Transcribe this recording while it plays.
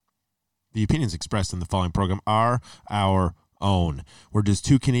The opinions expressed in the following program are our own. We're just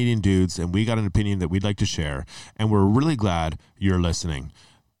two Canadian dudes, and we got an opinion that we'd like to share, and we're really glad you're listening.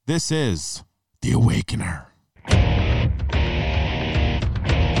 This is The Awakener.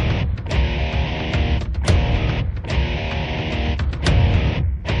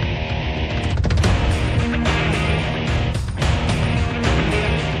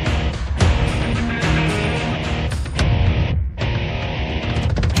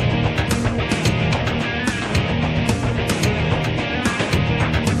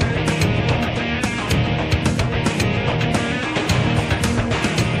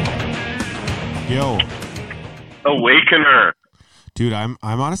 Yo, Awakener. dude, I'm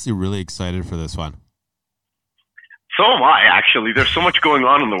honestly really excited for this one. So am I, actually. There's so much going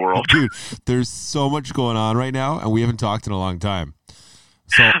on in the world. Dude, there's so much going on right now, and we haven't talked in a long time.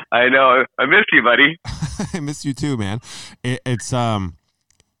 So I know. I miss you, buddy. I miss you too, man. It's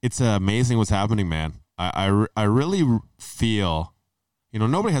amazing what's happening, man. I really feel,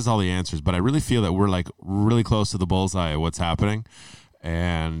 nobody has all the answers, but I really feel that we're like really close to the bullseye of what's happening,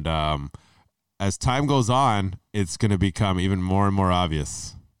 and as time goes on, it's going to become even more and more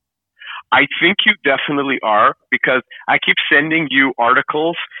obvious. I think you definitely are, because I keep sending you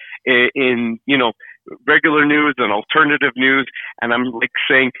articles in regular news and alternative news, and I'm like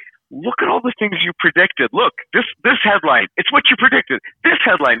saying, look at all the things you predicted. Look, this headline, it's what you predicted. This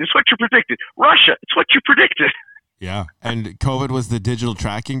headline, it's what you predicted. Russia, it's what you predicted. Yeah, and COVID was the digital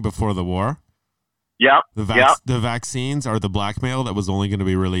tracking before the war. Yeah, The vaccines are the blackmail that was only going to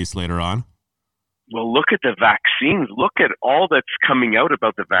be released later on. Well, look at the vaccines. Look at all that's coming out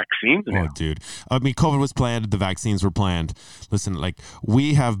about the vaccines now. Oh, dude. I mean, COVID was planned. The vaccines were planned. Listen,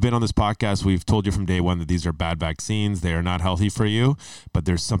 we have been on this podcast. We've told you from day one that these are bad vaccines. They are not healthy for you, but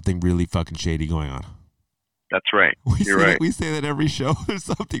there's something really fucking shady going on. That's right. You're right. We say that every show. There's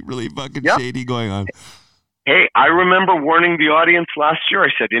something really fucking shady going on. Hey, I remember warning the audience last year. I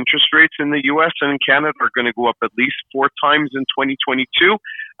said interest rates in the U.S. and in Canada are going to go up at least 4 times in 2022.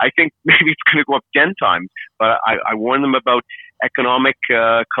 I think maybe it's going to go up 10 times. But I warned them about economic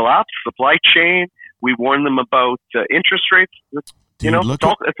collapse, supply chain. We warned them about interest rates. Dude,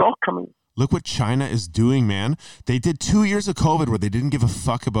 it's all coming. Look what China is doing, man. They did 2 years of COVID where they didn't give a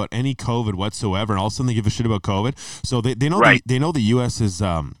fuck about any COVID whatsoever, and all of a sudden they give a shit about COVID. So they know Right. they know the U.S. is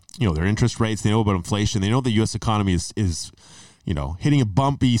their interest rates. They know about inflation. They know the U.S. economy is hitting a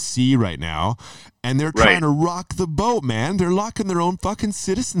bumpy sea right now, and they're trying to rock the boat, man. They're locking their own fucking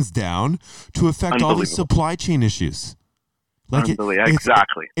citizens down to affect all these supply chain issues.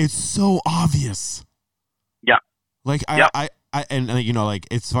 Exactly. It's so obvious. Yeah.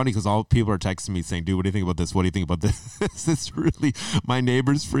 It's funny because all people are texting me saying, dude, what do you think about this? What do you think about this? It's really, my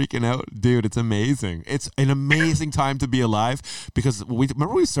neighbor's freaking out. Dude, it's amazing. It's an amazing time to be alive, because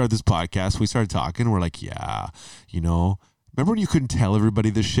remember we started this podcast, we started talking, and we're like, remember when you couldn't tell everybody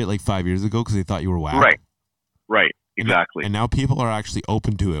this shit like 5 years ago because they thought you were whack? Right. Exactly. And now people are actually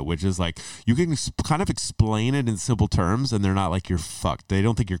open to it, which is like, you can kind of explain it in simple terms, and they're not like, you're fucked. They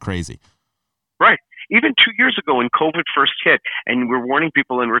don't think you're crazy. Right. Even 2 years ago when COVID first hit, and we're warning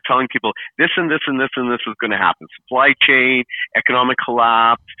people and we're telling people this and this and this and this is going to happen. Supply chain, economic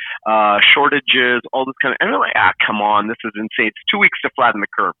collapse, shortages, all this kind of, and they're like, come on, this is insane. It's 2 weeks to flatten the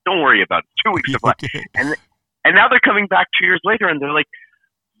curve. Don't worry about it. 2 weeks to flatten. And now they're coming back 2 years later and they're like,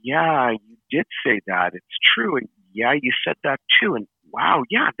 yeah, you did say that. It's true. And yeah, you said that too. And wow,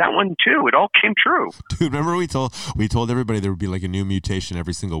 yeah, that one too. It all came true. Dude, remember we told everybody there would be like a new mutation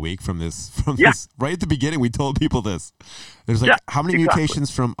every single week from this right at the beginning. We told people this. There's like how many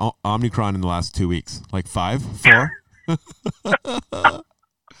mutations from Omicron in the last 2 weeks? Like 5, 4?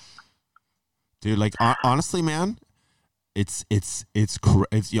 Dude, like honestly, man, it's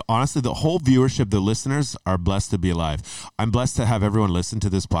honestly, the whole viewership, the listeners are blessed to be alive. I'm blessed to have everyone listen to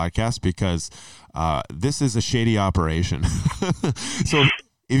this podcast because this is a shady operation. So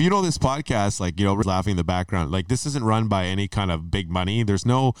if you know this podcast, we're laughing in the background, like this isn't run by any kind of big money. There's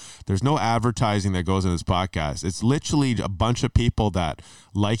no advertising that goes in this podcast. It's literally a bunch of people that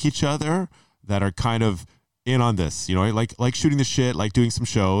like each other, that are kind of in on this, like shooting the shit, like doing some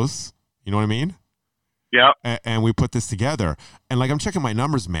shows. You know what I mean? Yeah. And we put this together, and I'm checking my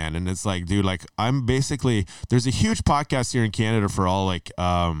numbers, man. And it's like, dude, I'm basically, there's a huge podcast here in Canada for all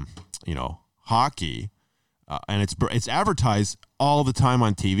hockey. And it's advertised all the time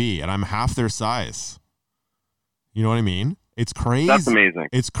on TV, and I'm half their size. You know what I mean? It's crazy. That's amazing.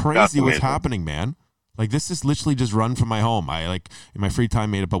 It's crazy what's happening, man. Like, this is literally just run from my home. I, like, in my free time,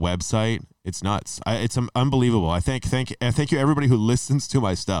 made up a website. It's nuts. It's unbelievable. I thank you everybody who listens to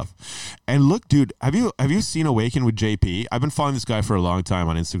my stuff. And look, dude, have you seen Awaken with JP? I've been following this guy for a long time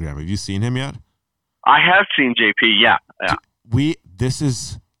on Instagram. Have you seen him yet? I have seen JP. Yeah.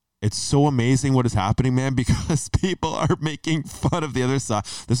 It's so amazing what is happening, man, because people are making fun of the other side.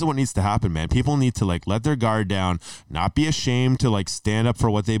 This is what needs to happen, man. People need to, like, let their guard down, not be ashamed to, like, stand up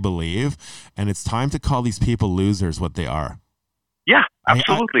for what they believe. And it's time to call these people losers what they are. Yeah,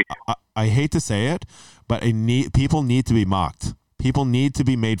 absolutely. I hate to say it, but people need to be mocked. People need to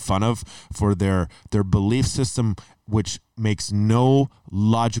be made fun of for their belief system, which makes no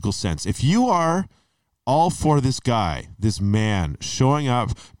logical sense. If you are all for this guy, this man showing up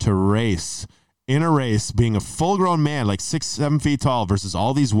to race in a race, being a full-grown man, like 6-7 feet tall, versus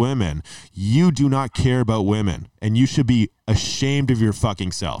all these women, you do not care about women, and you should be ashamed of your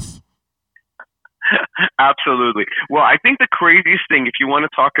fucking self. Absolutely. Well, I think the craziest thing, if you want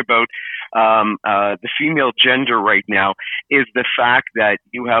to talk about the female gender right now, is the fact that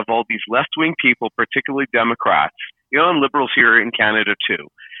you have all these left-wing people, particularly Democrats, and liberals here in Canada too.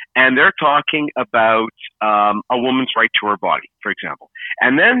 And they're talking about a woman's right to her body, for example.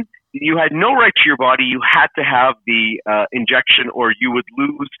 And then you had no right to your body. You had to have the injection, or you would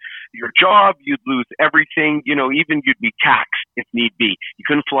lose your job. You'd lose everything. Even you'd be taxed if need be. You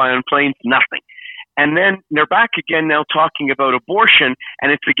couldn't fly on planes, nothing. And then they're back again now talking about abortion,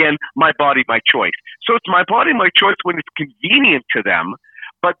 and it's again, my body, my choice. So it's my body, my choice when it's convenient to them.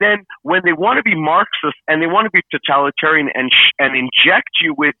 But then when they want to be Marxist and they want to be totalitarian and inject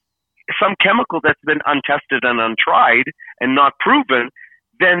you with some chemical that's been untested and untried and not proven,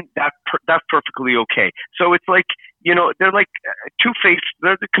 then that's perfectly okay. So it's like, they're like two-faced.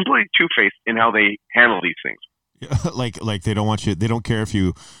 They're completely two-faced in how they handle these things. Like they don't want you. They don't care if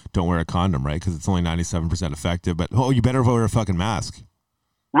you don't wear a condom, right? Because it's only 97% effective. But you better wear a fucking mask.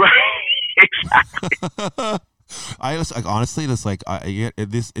 Right. Exactly. I just, like, honestly, it's like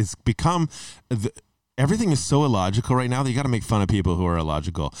it's become everything is so illogical right now that you got to make fun of people who are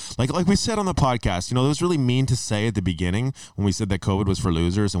illogical. Like we said on the podcast, it was really mean to say at the beginning when we said that COVID was for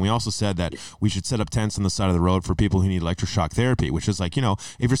losers, and we also said that we should set up tents on the side of the road for people who need electroshock therapy, which is like,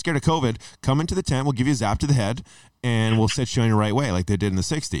 if you're scared of COVID, come into the tent, we'll give you a zap to the head, and we'll set you on your right way like they did in the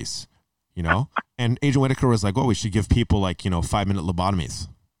 60s, And Agent Whitaker was like, we should give people like, 5-minute lobotomies.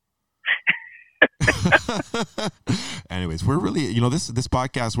 Anyways, we're really, this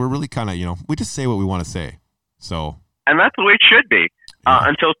podcast, we're really kind of, we just say what we want to say. So, and that's the way it should be,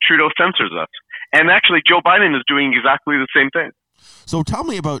 until Trudeau censors us. And actually, Joe Biden is doing exactly the same thing. So tell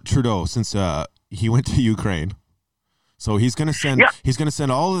me about Trudeau, since he went to Ukraine. So he's going to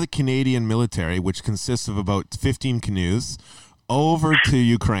send all of the Canadian military, which consists of about 15 canoes, over to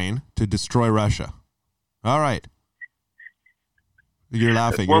Ukraine to destroy Russia. All right. You're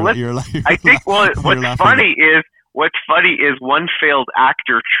laughing. I think what's funny is one failed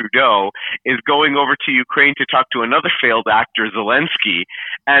actor, Trudeau, is going over to Ukraine to talk to another failed actor, Zelensky,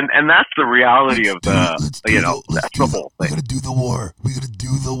 and that's the reality of that's the whole thing. We gotta do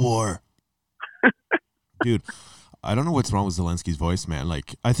the war. Dude, I don't know what's wrong with Zelensky's voice, man.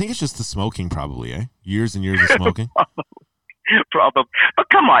 Like, I think it's just the smoking, probably. Years and years of smoking. Problem. But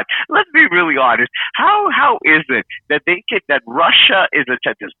come on, let's be really honest. How is it that that Russia is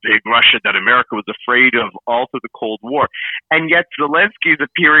this big Russia that America was afraid of all through the Cold War, and yet Zelensky is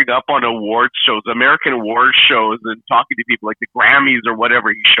appearing up on award shows, American award shows, and talking to people like the Grammys or whatever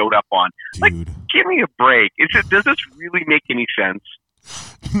he showed up on. Dude. Like, give me a break. Does this really make any sense?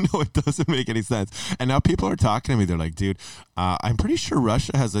 No, it doesn't make any sense. And now people are talking to me. They're like, dude, I'm pretty sure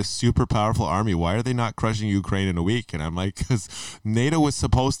Russia has a super powerful army. Why are they not crushing Ukraine in a week? And I'm like, because NATO was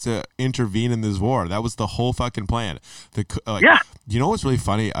supposed to intervene in this war. That was the whole fucking plan. Yeah. You know what's really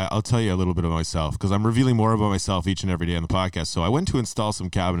funny? I'll tell you a little bit about myself, because I'm revealing more about myself each and every day on the podcast. So I went to install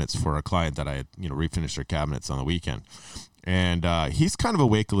some cabinets for a client that I had, refinished their cabinets on the weekend. And he's kind of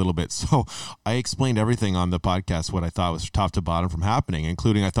awake a little bit. So I explained everything on the podcast, what I thought was top to bottom from happening,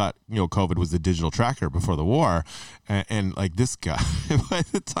 including I thought, COVID was the digital tracker before the war. And like, this guy, by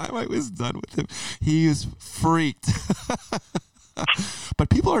the time I was done with him, he was freaked.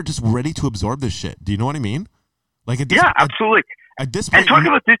 But people are just ready to absorb this shit. Do you know what I mean? Like, absolutely. At this point, and talking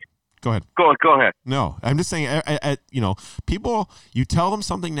about this. Go ahead. Go ahead. No, I'm just saying, people, you tell them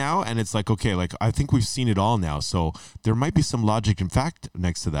something now and it's like, okay, like, I think we've seen it all now. So there might be some logic and fact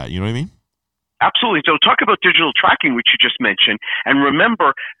next to that. You know what I mean? Absolutely. So talk about digital tracking, which you just mentioned. And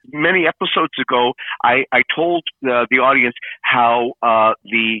remember, many episodes ago, I told the audience how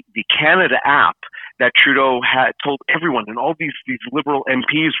the Canada app that Trudeau had told everyone, and all these Liberal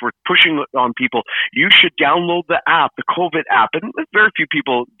MPs were pushing on people, you should download the app, the COVID app. And very few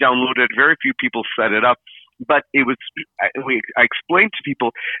people downloaded it, very few people set it up. But I explained to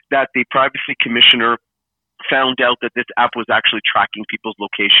people that the privacy commissioner found out that this app was actually tracking people's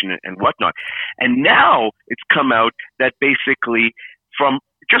location and whatnot. And now it's come out that basically from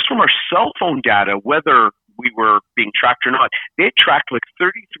our cell phone data, whether we were being tracked or not, they tracked like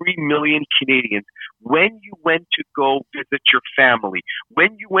 33 million Canadians when you went to go visit your family,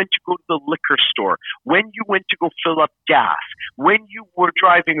 when you went to go to the liquor store, when you went to go fill up gas, when you were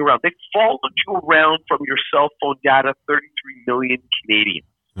driving around. They followed you around from your cell phone data, 33 million Canadians.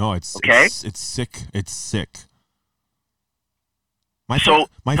 No, it's sick. It's sick.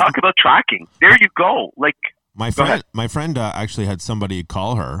 Talk about tracking. There you go. Like my friend actually had somebody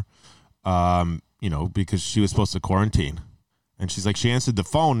call her, because she was supposed to quarantine. And she's like, she answered the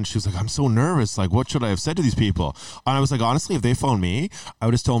phone and she was like, I'm so nervous. Like, what should I have said to these people? And I was like, honestly, if they phone me, I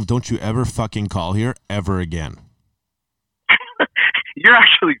would just tell them, don't you ever fucking call here ever again. You're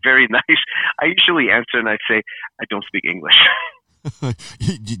actually very nice. I usually answer and I say, I don't speak English.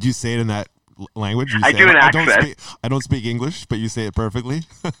 Did you say it in that language? I do an accent. I don't speak English, but you say it perfectly.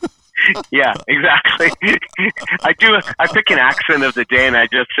 Yeah, exactly. I pick an accent of the day and I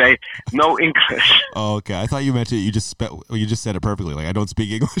just say no English. Oh, okay. I thought you meant it. You just said it perfectly. Like, I don't speak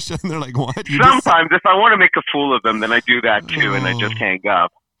English, and they're like, what? Sometimes if I want to make a fool of them, then I do that too, and I just hang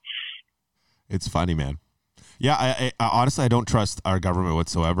up. It's funny, man. Yeah, I honestly, I don't trust our government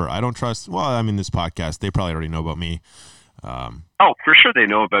whatsoever. I don't trust. Well, I mean, this podcast, they probably already know about me. For sure they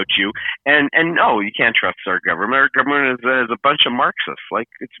know about you. And no, you can't trust our government. Our government is a bunch of Marxists. Like,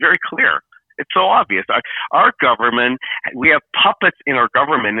 it's very clear. It's so obvious. Our government, we have puppets in our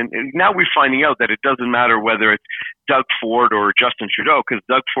government, and now we're finding out that it doesn't matter whether it's Doug Ford or Justin Trudeau, because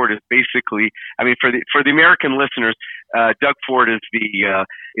Doug Ford is basically, I mean, for the American listeners, Doug Ford is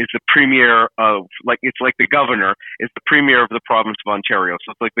the premier of, like, it's like the governor is the premier of the province of Ontario,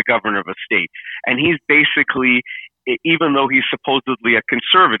 so it's like the governor of a state, and he's basically, even though he's supposedly a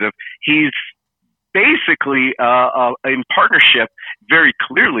conservative, he's basically in partnership very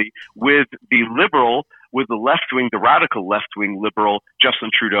clearly with the liberal, with the left-wing, the radical left-wing liberal Justin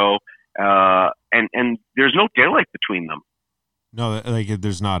Trudeau, and there's no daylight between them. No, like,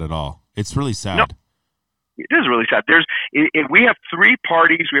 there's not at all. It's really sad. No, it is really sad. We have three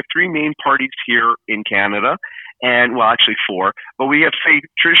parties. We have three main parties here in Canada, and well, actually four, but we have, say,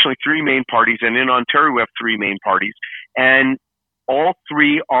 traditionally three main parties, and in Ontario we have three main parties, and all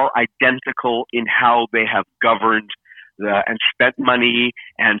three are identical in how they have governed and spent money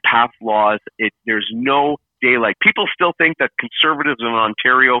and passed laws. There's no daylight. People still think that conservatives in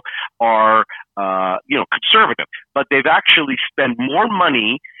Ontario are, conservative, but they've actually spent more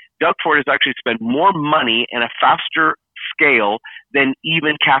money. Doug Ford has actually spent more money in a faster scale than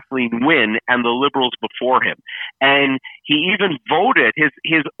even Kathleen Wynne and the Liberals before him. And he even voted,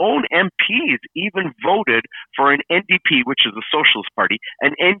 his own MPs even voted for an NDP, which is the Socialist Party,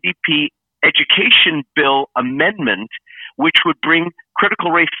 an NDP education bill amendment, which would bring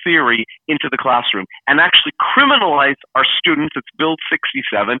critical race theory into the classroom and actually criminalize our students. It's Bill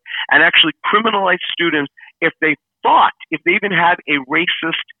 67, and actually criminalize students if they even had a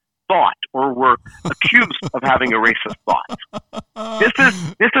racist thought or were accused of having a racist thought. This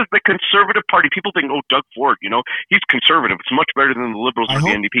is the Conservative Party. People think, oh, Doug Ford, he's conservative. It's much better than the Liberals or the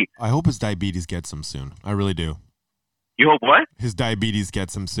NDP. I hope his diabetes gets him soon. I really do. You hope what? His diabetes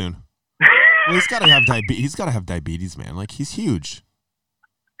gets him soon. Well, he's got to have diabetes. He's got to have diabetes, man. Like, he's huge.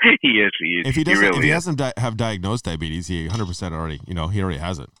 He is. If he doesn't, if he doesn't have diagnosed diabetes, he 100% already. He already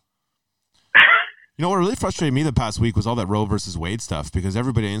has it. What really frustrated me the past week was all that Roe versus Wade stuff, because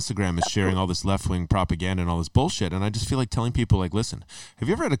everybody on Instagram is sharing all this left-wing propaganda and all this bullshit, and I just feel like telling people, like, listen, have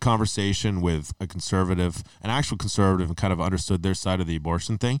you ever had a conversation with a conservative, an actual conservative, and kind of understood their side of the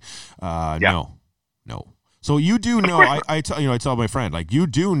abortion thing? No. So you do know, I tell my friend, like, you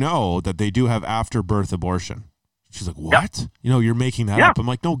do know that they do have after-birth abortion. She's like, what? Yep. You're making that up. I'm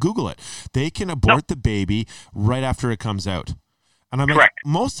like, no, Google it. They can abort the baby right after it comes out. And I'm like, correct.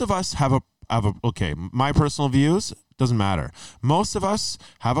 Most of us have my personal views, doesn't matter. Most of us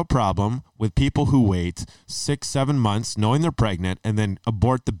have a problem with people who wait 6-7 months knowing they're pregnant and then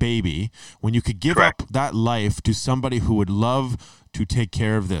abort the baby when you could give up that life to somebody who would love to take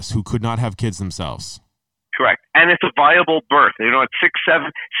care of this, who could not have kids themselves. Correct. And it's a viable birth. At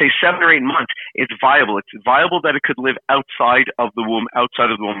 7 or 8 months, it's viable. It's viable that it could live outside of the womb,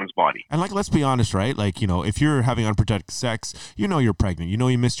 outside of the woman's body. And, like, let's be honest, right? Like, if you're having unprotected sex, you're pregnant.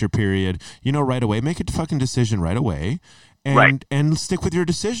 You missed your period. Right away. Make a fucking decision right away and stick with your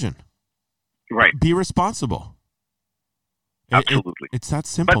decision. Right. Be responsible. Absolutely. It's that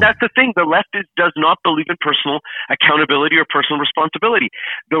simple. But that's the thing. The left does not believe in personal accountability or personal responsibility.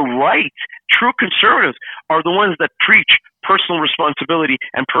 The right, true conservatives, are the ones that preach personal responsibility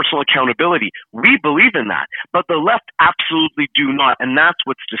and personal accountability. We believe in that. But the left absolutely do not. And that's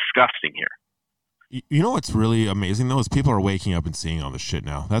what's disgusting here. You know what's really amazing, though, is people are waking up and seeing all this shit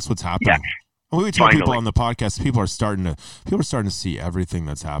now. That's what's happening. Yes. When we tell people on the podcast, people are starting to see everything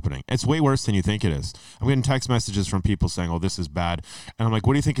that's happening. It's way worse than you think it is. I'm getting text messages from people saying, "Oh, this is bad," and I'm like,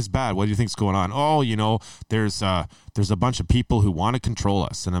 "What do you think is bad? What do you think is going on?" "Oh, there's a bunch of people who want to control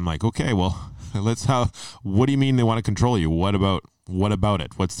us," and I'm like, "Okay, well, what do you mean they want to control you? What about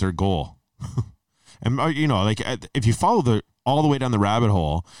it? What's their goal?" And like if you follow all the way down the rabbit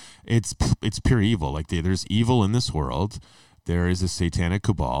hole, it's pure evil. Like there's evil in this world. There is a satanic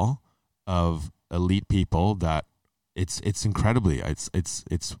cabal of elite people that it's incredibly it's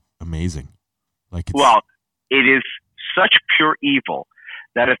amazing. Well, it is such pure evil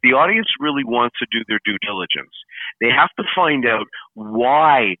that if the audience really wants to do their due diligence, they have to find out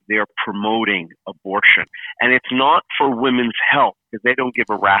why they're promoting abortion. And it's not for women's health, because they don't give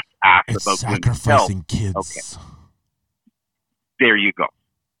a rat's ass about women's health. Sacrificing kids. Okay. There you go.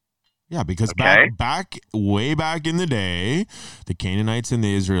 Yeah, because way back in the day, the Canaanites and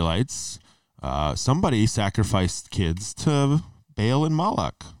the Israelites, somebody sacrificed kids to Baal and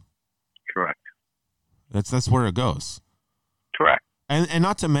Moloch. Correct. That's where it goes. Correct. And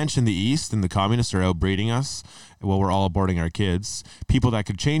not to mention the East and the communists are outbreeding us while we're all aborting our kids. People that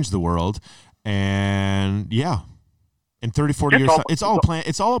could change the world. And yeah, in 30, 40 years, it's all a plan.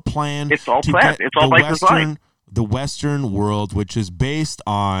 It's all planned. It's all by design. The Western world, which is based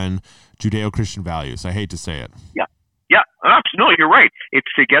on Judeo-Christian values. I hate to say it. Yeah. No, you're right.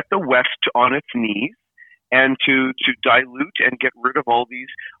 It's to get the West on its knees and to dilute and get rid of all these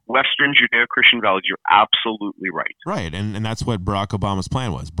Western Judeo-Christian values. You're absolutely right. Right, and that's what Barack Obama's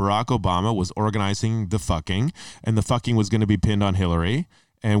plan was. Barack Obama was organizing the fucking, and the fucking was going to be pinned on Hillary.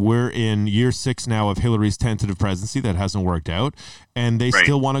 And we're in year 6 now of Hillary's tentative presidency that hasn't worked out, and they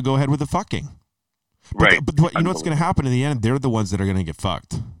still want to go ahead with the fucking. But you know what's going to happen in the end? They're the ones that are going to get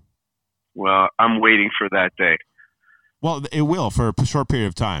fucked. Well, I'm waiting for that day. Well, it will for a short period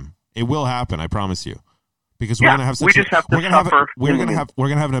of time. It will happen, I promise you. Because we're going to have we're going to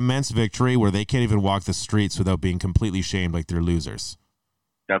have an immense victory where they can't even walk the streets without being completely shamed like they're losers.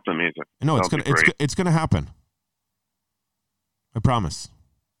 That's amazing. No, it's going to happen. I promise.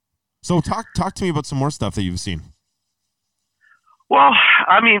 So talk to me about some more stuff that you've seen. Well,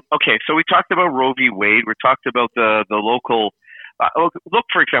 I mean, okay, so we talked about Roe v. Wade. We talked about the local look,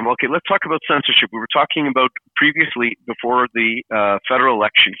 for example, okay, let's talk about censorship. We were talking about previously, before the federal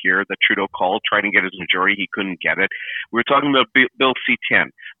election here that Trudeau called, trying to get his majority. He couldn't get it. We were talking about Bill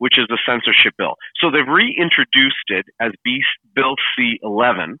C-10, which is the censorship bill. So they've reintroduced it as Bill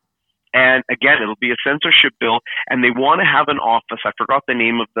C-11. And again, it'll be a censorship bill, and they want to have an office. I forgot the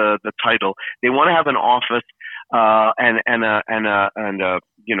name of the title. They want to have an office and a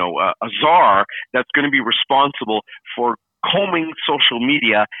czar that's going to be responsible for combing social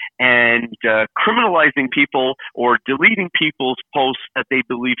media and criminalizing people or deleting people's posts that they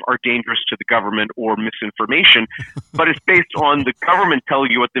believe are dangerous to the government or misinformation, but it's based on the government telling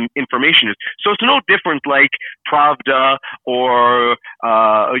you what the information is. So it's no different like Pravda or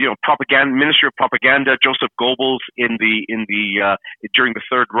propaganda, Ministry of Propaganda, Joseph Goebbels in the during the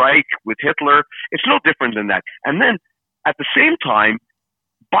Third Reich with Hitler. It's no different than that. And then at the same time,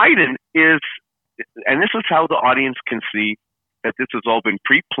 Biden is, and this is how the audience can see that this has all been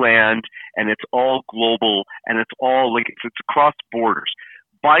pre-planned and it's all global and it's all like it's across borders.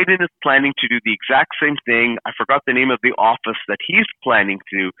 Biden is planning to do the exact same thing. I forgot the name of the office that he's planning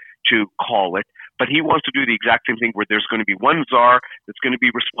to call it, but he wants to do the exact same thing where there's going to be one czar that's going to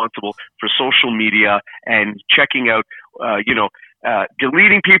be responsible for social media and checking out,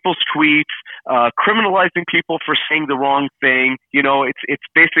 deleting people's tweets, criminalizing people for saying the wrong thing. It's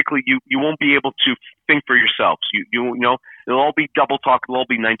basically you won't be able to think for yourselves. It'll all be double talk. It'll all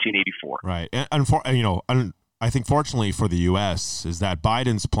be 1984. Right. And I think fortunately for the U.S. is that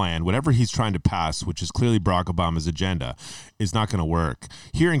Biden's plan, whatever he's trying to pass, which is clearly Barack Obama's agenda, is not going to work.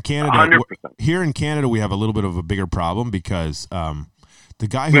 Here in Canada, 100%. We have a little bit of a bigger problem because the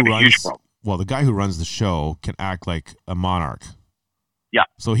guy who runs the show can act like a monarch. Yeah.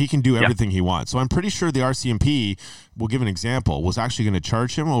 So he can do everything he wants. So I'm pretty sure the RCMP, we'll give an example, was actually going to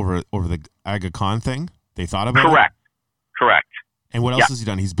charge him over the Aga Khan thing. They thought about it. Correct. And what else has he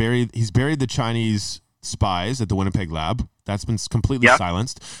done? He's buried the Chinese spies at the Winnipeg lab. That's been completely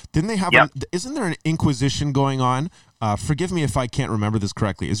silenced. Didn't they have? Isn't there an inquisition going on? Forgive me if I can't remember this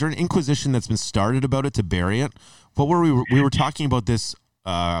correctly. Is there an inquisition that's been started about it to bury it? What were we were talking about this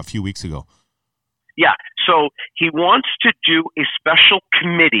a few weeks ago? Yeah. So he wants to do a special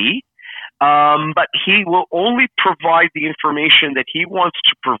committee. But he will only provide the information that he wants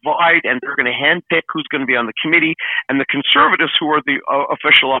to provide, and they're going to handpick who's going to be on the committee. And the conservatives, who are the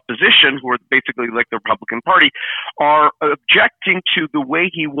official opposition, who are basically like the Republican Party, are objecting to the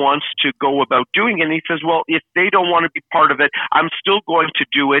way he wants to go about doing it. And he says, well, if they don't want to be part of it, I'm still going to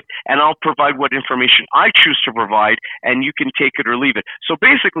do it, and I'll provide what information I choose to provide, and you can take it or leave it. So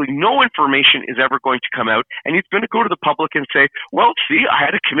basically, no information is ever going to come out, and he's going to go to the public and say, well, see, I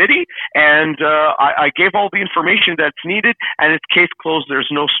had a committee, and I gave all the information that's needed, and it's case closed.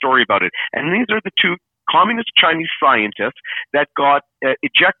 There's no story about it. And these are the two communist Chinese scientists that got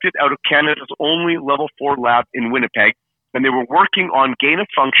ejected out of Canada's only level 4 lab in Winnipeg, and they were working on gain of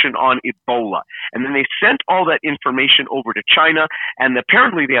function on Ebola. And then they sent all that information over to China, and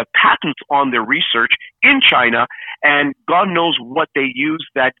apparently they have patents on their research in China, and God knows what they use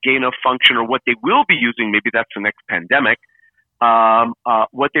that gain of function, or what they will be using. Maybe that's the next pandemic.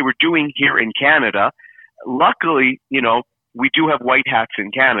 What they were doing here in Canada. Luckily, we do have white hats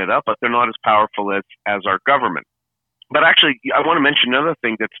in Canada, but they're not as powerful as our government. But actually, I want to mention another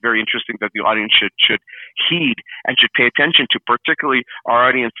thing that's very interesting that the audience should heed and should pay attention to, particularly our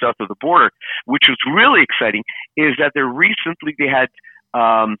audience south of the border, which was really exciting, is that they had,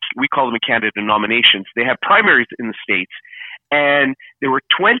 we call them in Canada nominations. They had primaries in the States. And there were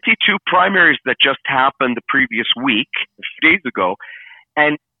 22 primaries that just happened the previous week, a few days ago.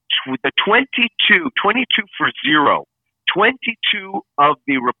 And the 22 for 0, 22 of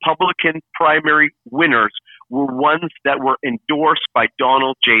the Republican primary winners were ones that were endorsed by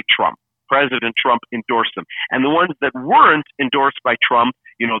Donald J. Trump. President Trump endorsed them. And the ones that weren't endorsed by Trump,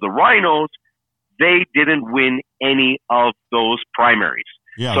 the rhinos, they didn't win any of those primaries.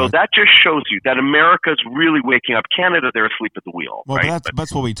 Yeah, so that just shows you that America's really waking up. Canada, they're asleep at the wheel. Well, right?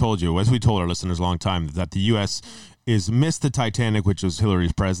 that's what we told you, as we told our listeners a long time, that the U.S. is missed the Titanic, which was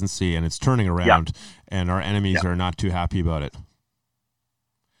Hillary's presidency, and it's turning around, and our enemies are not too happy about it.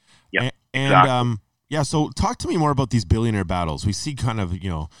 Yeah, and so talk to me more about these billionaire battles. We see kind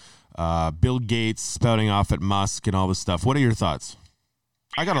of, Bill Gates spouting off at Musk and all this stuff. What are your thoughts?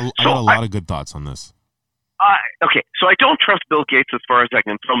 I got a lot of good thoughts on this. Okay, so I don't trust Bill Gates as far as I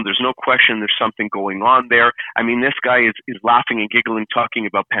can tell him. There's no question there's something going on there. I mean, this guy is laughing and giggling, talking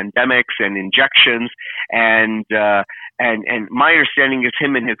about pandemics and injections, and my understanding is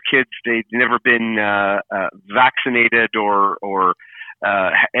him and his kids, they've never been vaccinated or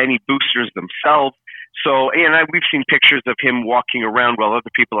any boosters themselves. So, we've seen pictures of him walking around while other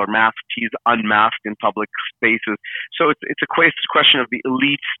people are masked. He's unmasked in public spaces. So it's a question of the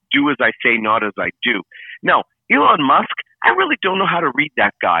elites do as I say, not as I do. Now, Elon Musk, I really don't know how to read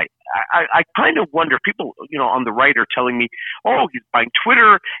that guy. I kind of wonder, people, on the right are telling me, oh, he's buying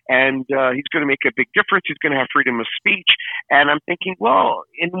Twitter and he's going to make a big difference. He's going to have freedom of speech. And I'm thinking, well,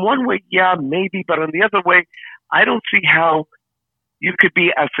 in one way, yeah, maybe. But on the other way, I don't see how you could be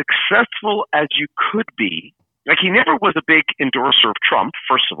as successful as you could be. Like, he never was a big endorser of Trump,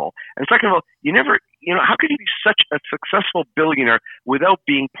 first of all. And second of all, how could you be such a successful billionaire without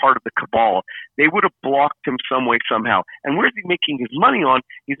being part of the cabal? They would have blocked him some way, somehow. And where's he making his money on?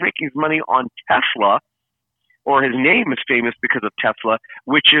 He's making his money on Tesla, or his name is famous because of Tesla,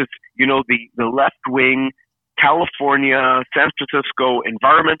 which is, the left-wing, California, San Francisco,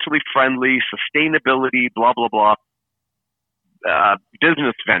 environmentally friendly, sustainability, blah, blah, blah,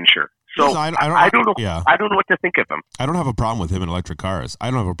 business venture. So I don't know. Yeah. I don't know what to think of him. I don't have a problem with him in electric cars. I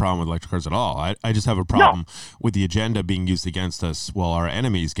don't have a problem with electric cars at all. I just have a problem with the agenda being used against us while our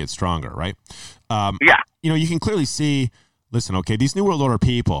enemies get stronger, right? You can clearly see, listen, okay, these New World Order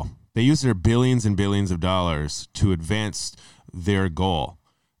people, they use their billions and billions of dollars to advance their goal.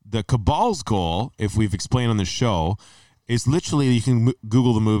 The cabal's goal, if we've explained on the show, is literally, you can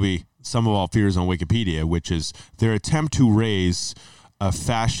Google the movie Sum of All Fears on Wikipedia, which is their attempt to raise a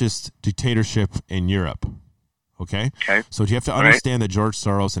fascist dictatorship in Europe. Okay? So you have to understand that George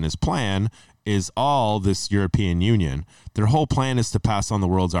Soros and his plan is all this European Union. Their whole plan is to pass on the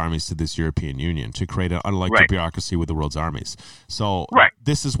world's armies to this European Union, to create an unelected bureaucracy with the world's armies. So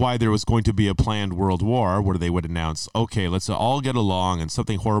this is why there was going to be a planned world war where they would announce, okay, let's all get along and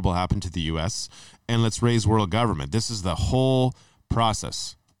something horrible happened to the U.S. and let's raise world government. This is the whole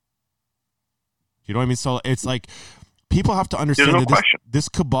process. You know what I mean? So it's like, people have to understand that this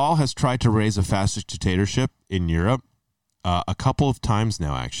cabal has tried to raise a fascist dictatorship in Europe a couple of times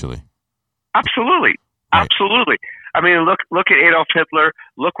now, actually. Absolutely. Right. Absolutely. I mean, look at Adolf Hitler.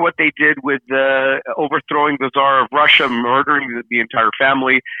 Look what they did with overthrowing the Tsar of Russia, murdering the entire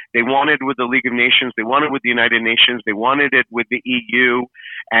family. They wanted with the League of Nations. They wanted with the United Nations. They wanted it with the EU,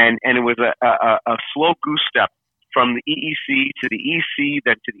 and it was a slow goose step from the EEC to the EC,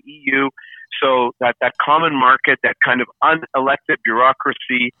 then to the EU. So that common market, that kind of unelected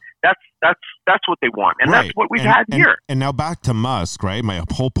bureaucracy, that's what they want, and right. that's what we've had here. And now back to Musk, right? My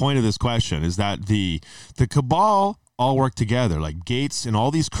whole point of this question is that the cabal all work together. Like Gates and all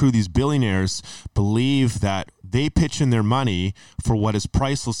these crew, these billionaires believe that they pitch in their money for what is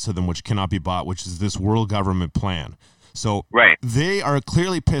priceless to them, which cannot be bought, which is this world government plan. So right. They are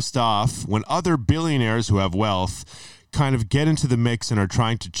clearly pissed off when other billionaires who have wealth kind of get into the mix and are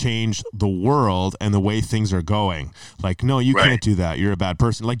trying to change the world and the way things are going. Like, no, you can't do that. You're a bad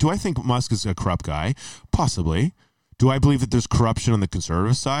person. Like, do I think Musk is a corrupt guy? Possibly. Do I believe that there's corruption on the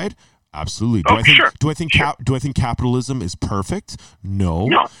conservative side? Absolutely. Do I think capitalism is perfect? No.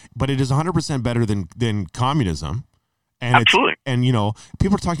 But it is 100% better than communism. And absolutely. And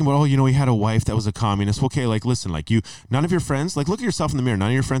people are talking about, he had a wife that was a communist. Okay, like listen, like none of your friends, like look at yourself in the mirror. None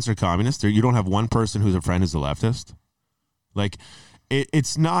of your friends are communists. You don't have one person who's a friend who's a leftist. Like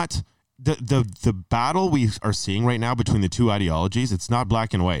it's not the battle we are seeing right now between the two ideologies. It's not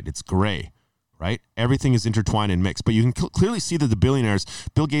black and white. It's gray, right? Everything is intertwined and mixed. But you can clearly see that the billionaires,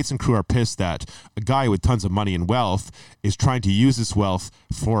 Bill Gates and crew, are pissed that a guy with tons of money and wealth is trying to use this wealth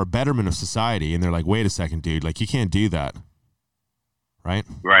for a betterment of society. And they're like, wait a second, dude, like you can't do that. Right?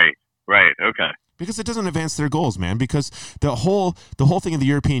 Right. Okay. Because it doesn't advance their goals, man. Because the whole thing of the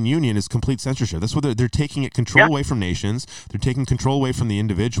European Union is complete censorship. That's what they're taking control away from nations. They're taking control away from the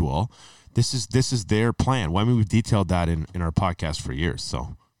individual. This is their plan. Well, I mean, we've detailed that in our podcast for years.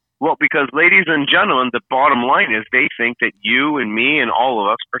 So. Well, because ladies and gentlemen, the bottom line is they think that you and me and all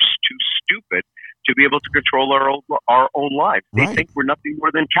of us are too stupid to be able to control our own lives. They think we're nothing more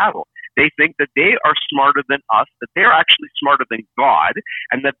than cattle. They think that they are smarter than us, that they're actually smarter than God,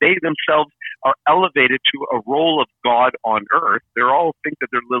 and that they themselves are elevated to a role of God on earth. They all think that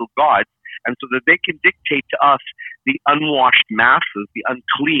they're little gods, and so that they can dictate to us, the unwashed masses, the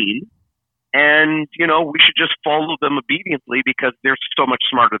unclean, and, we should just follow them obediently because they're so much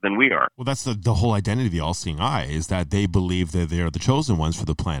smarter than we are. Well, that's the whole identity of the all-seeing eye, is that they believe that they are the chosen ones for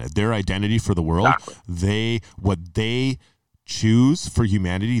the planet. Their identity for the world, what they choose for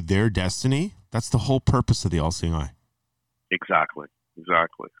humanity, their destiny, that's the whole purpose of the all-seeing eye. Exactly.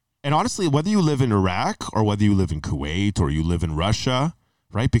 And honestly, whether you live in Iraq or whether you live in Kuwait or you live in Russia,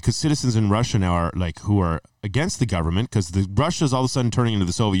 right? Because citizens in Russia now are who are against the government because Russia is all of a sudden turning into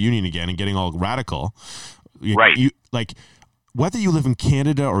the Soviet Union again and getting all radical. Right. Whether you live in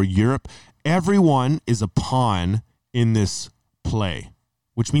Canada or Europe, everyone is a pawn in this play,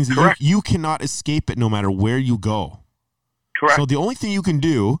 which means that you cannot escape it no matter where you go. Correct. So the only thing you can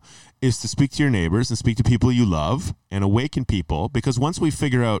do is to speak to your neighbors and speak to people you love and awaken people, because once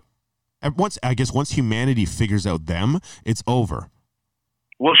humanity figures out them, it's over.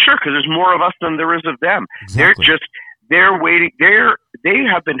 Well, sure, because there's more of us than there is of them. Exactly. They're waiting. They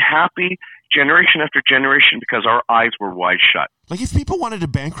have been happy generation after generation because our eyes were wide shut. Like if people wanted to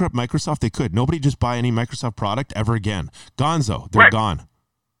bankrupt Microsoft, they could. Nobody just buy any Microsoft product ever again. Gonzo, they're gone.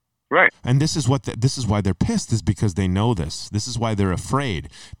 Right. And this is why they're pissed, is because they know this. This is why they're afraid,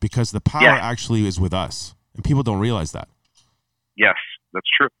 because the power actually is with us, and people don't realize that. Yes, that's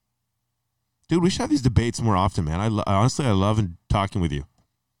true. Dude, we should have these debates more often, man. Honestly, I love talking with you.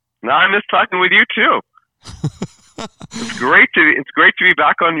 No, I miss talking with you too. It's great to be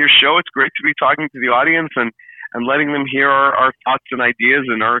back on your show. It's great to be talking to the audience and letting them hear our thoughts and ideas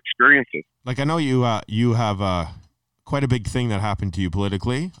and our experiences. Like I know you have quite a big thing that happened to you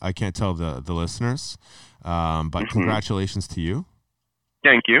politically. I can't tell the listeners, but congratulations to you.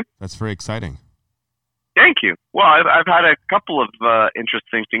 Thank you. That's very exciting. Thank you. Well, I've had a couple of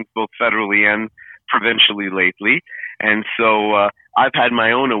interesting things, both federally and provincially lately, and so I've had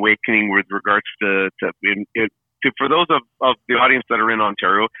my own awakening with regards to for those of the audience that are in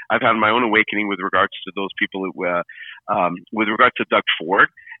Ontario. I've had my own awakening with regards to those people with regards to Doug Ford,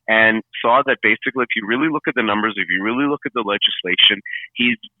 and saw that basically, if you really look at the numbers, if you really look at the legislation,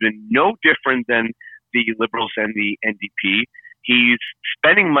 he's been no different than the Liberals and the NDP. He's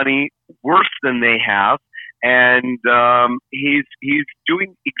spending money worse than they have, and he's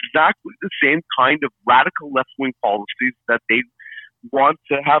doing exactly the same kind of radical left-wing policies that they want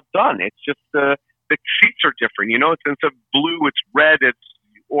to have done. It's just the seats are different. It's instead of blue, it's red, it's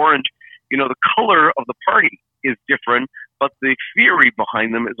orange. The color of the party is different, but the theory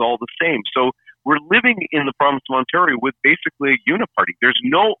behind them is all the same. So we're living in the province of Ontario with basically a uniparty. There's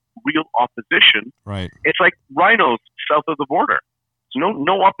no real opposition. Right. It's like rhinos south of the border. There's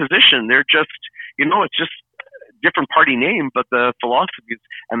no opposition. They're just, it's just a different party name, but the philosophies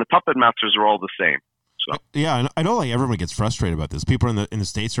and the puppet masters are all the same. So. Yeah, I know like everyone gets frustrated about this. People in the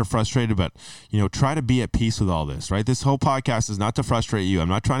States are frustrated, but try to be at peace with all this, right? This whole podcast is not to frustrate you. I'm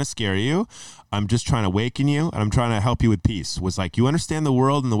not trying to scare you. I'm just trying to awaken you, and I'm trying to help you with peace. Was like you understand the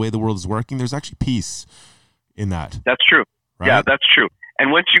world and the way the world is working. There's actually peace in that. That's true. Right? Yeah, that's true. And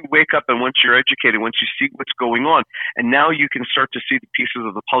once you wake up and once you're educated, once you see what's going on, and now you can start to see the pieces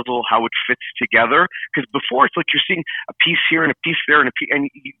of the puzzle, how it fits together. Because before it's like you're seeing a piece here and a piece there and and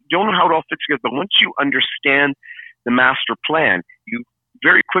you don't know how it all fits together. But once you understand the master plan, you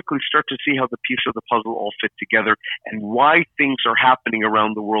very quickly start to see how the piece of the puzzle all fit together and why things are happening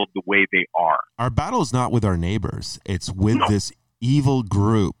around the world the way they are. Our battle is not with our neighbors. It's with this evil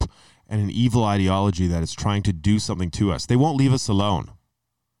group and an evil ideology that is trying to do something to us. They won't leave us alone.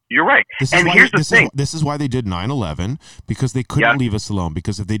 You're right. And here's the thing. This is why they did 9/11, because they couldn't leave us alone.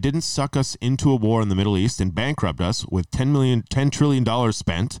 Because if they didn't suck us into a war in the Middle East and bankrupt us with $10 trillion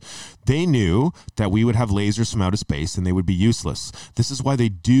spent, they knew that we would have lasers from outer space and they would be useless. This is why they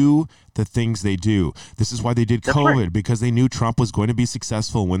do the things they do. This is why they did COVID, because they knew Trump was going to be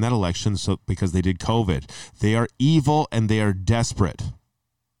successful and win that election, so because they did COVID. They are evil and they are desperate.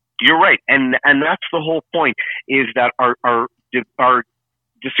 You're right. And that's the whole point, is that our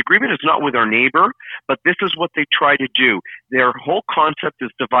disagreement is not with our neighbor, but this is what they try to do. Their whole concept is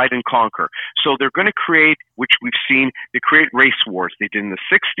divide and conquer. So they're going to create, which we've seen, they create race wars. They did in the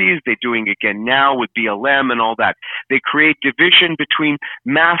 60s. They're doing it again now with BLM and all that. They create division between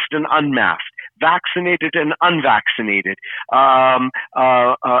masked and unmasked, vaccinated and unvaccinated,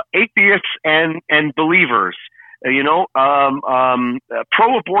 atheists and believers.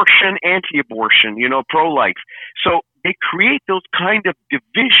 Pro-abortion, anti-abortion, pro-life. So they create those kind of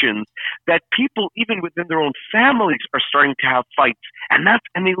divisions that people, even within their own families, are starting to have fights, and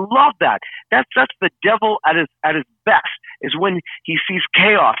they love that. That's the devil at his best, is when he sees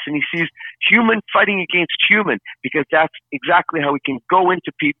chaos and he sees human fighting against human, because that's exactly how he can go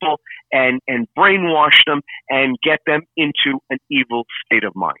into people and brainwash them and get them into an evil state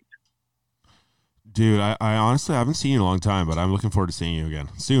of mind. Dude, I honestly haven't seen you in a long time, but I'm looking forward to seeing you again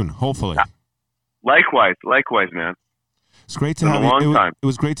soon, hopefully. Likewise, man. It's great to have you. It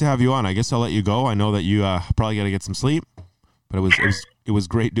was great to have you on. I guess I'll let you go. I know that you probably got to get some sleep, but it was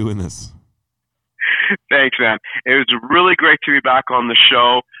great doing this. Thanks, man. It was really great to be back on the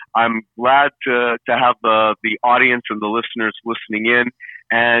show. I'm glad to have the audience and the listeners listening in.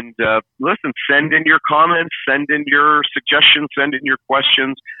 And listen, send in your comments, send in your suggestions, send in your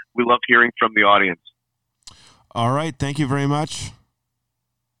questions. We love hearing from the audience. All right. Thank you very much.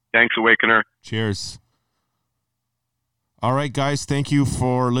 Thanks, Awakener. Cheers. All right, guys, thank you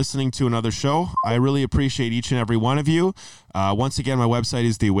for listening to another show. I really appreciate each and every one of you. Once again, my website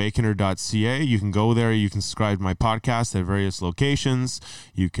is theawakener.ca. You can go there. You can subscribe to my podcast at various locations.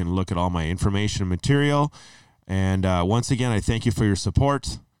 You can look at all my information and material. And once again, I thank you for your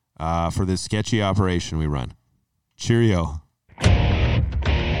support for this sketchy operation we run. Cheerio.